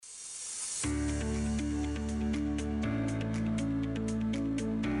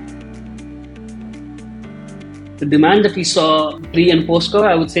the demand that we saw pre and post-COVID,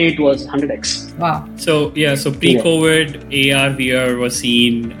 I would say it was 100x. Wow. So pre-COVID, AR, VR was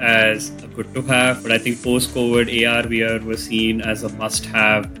seen as a good to have, but I think post-COVID, AR, VR was seen as a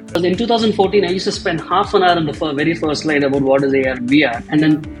must-have. In 2014, I used to spend half an hour on the very first slide about what is AR, VR, and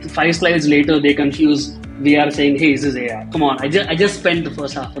then 5 slides later, they confuse VR saying, hey, this is AR. Come on, I just spent the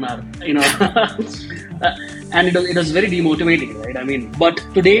first half an hour, and it was very demotivating, right? I mean, but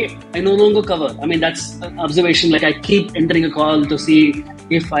today I no longer cover. I mean, that's an observation. Like I keep entering a call to see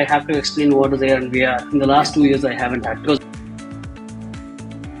if I have to explain what is AR and VR. In the last 2 years, I haven't had because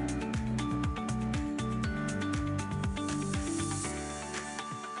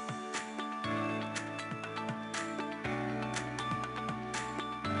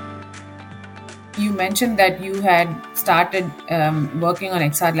you mentioned that you had started working on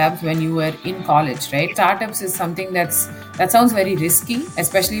XR Labs when you were in college, right? Startups is something that sounds very risky,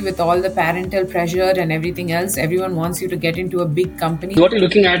 especially with all the parental pressure and everything else. Everyone wants you to get into a big company. What you're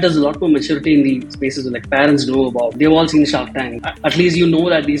looking at is a lot more maturity in the spaces like parents know about. They've all seen Shark Tank. At least you know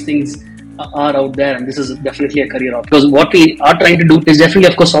that these things are out there, and this is definitely a career option. Because what we are trying to do is definitely,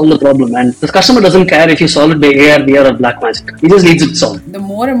 of course, solve the problem. And the customer doesn't care if you solve it by AR, VR, or black magic. He just needs it solved. The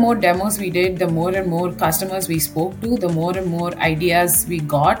more and more demos we did, the more and more customers we spoke to, the more and more ideas we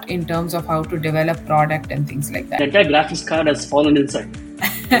got in terms of how to develop product and things like that. The entire graphics card has fallen inside.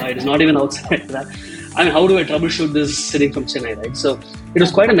 It is not even outside. I mean, how do I troubleshoot this sitting from Chennai, right? So it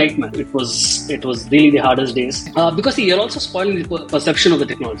was quite a nightmare. It was really the hardest days because you're also spoiling the perception of the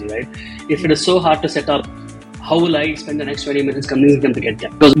technology, right? If it is so hard to set up, how will I spend the next 20 minutes convincing them to get there?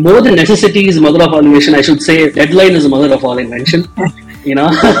 Because more than necessity is the mother of all invention, I should say deadline is the mother of all invention.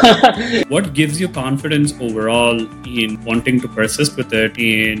 What gives you confidence overall in wanting to persist with it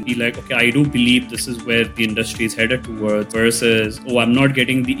and be like, okay, I do believe this is where the industry is headed towards versus, I'm not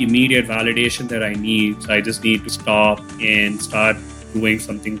getting the immediate validation that I need, so I just need to stop and start doing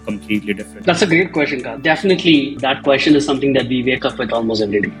something completely different? That's a great question, Karth. Definitely, that question is something that we wake up with almost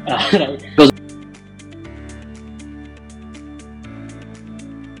every day. Right? Because